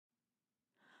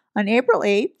On April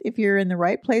 8th, if you're in the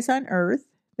right place on Earth,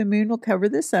 the moon will cover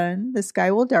the sun, the sky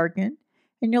will darken,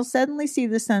 and you'll suddenly see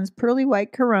the sun's pearly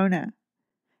white corona.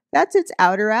 That's its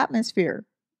outer atmosphere.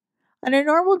 On a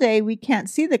normal day, we can't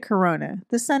see the corona.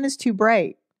 The sun is too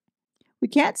bright. We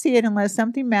can't see it unless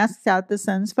something masks out the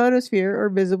sun's photosphere or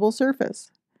visible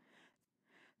surface.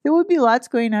 There will be lots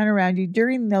going on around you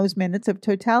during those minutes of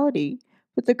totality,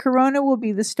 but the corona will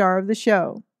be the star of the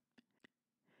show.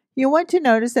 You'll want to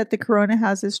notice that the corona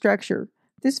has a structure.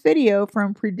 This video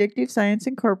from Predictive Science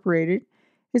Incorporated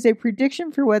is a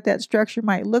prediction for what that structure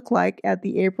might look like at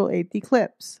the April 8th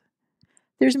eclipse.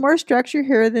 There's more structure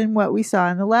here than what we saw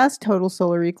in the last total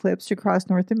solar eclipse across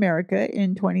North America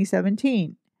in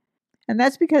 2017. And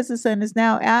that's because the sun is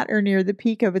now at or near the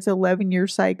peak of its 11-year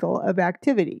cycle of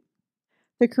activity.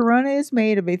 The corona is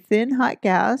made of a thin, hot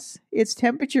gas, its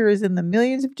temperature is in the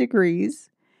millions of degrees,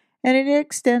 and it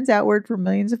extends outward for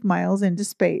millions of miles into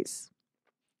space.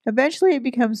 Eventually it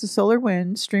becomes a solar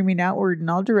wind streaming outward in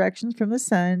all directions from the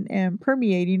sun and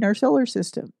permeating our solar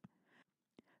system.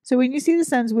 So when you see the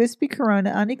sun's wispy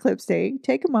corona on eclipse day,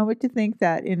 take a moment to think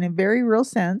that, in a very real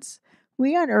sense,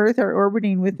 we on Earth are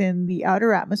orbiting within the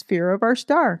outer atmosphere of our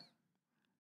star.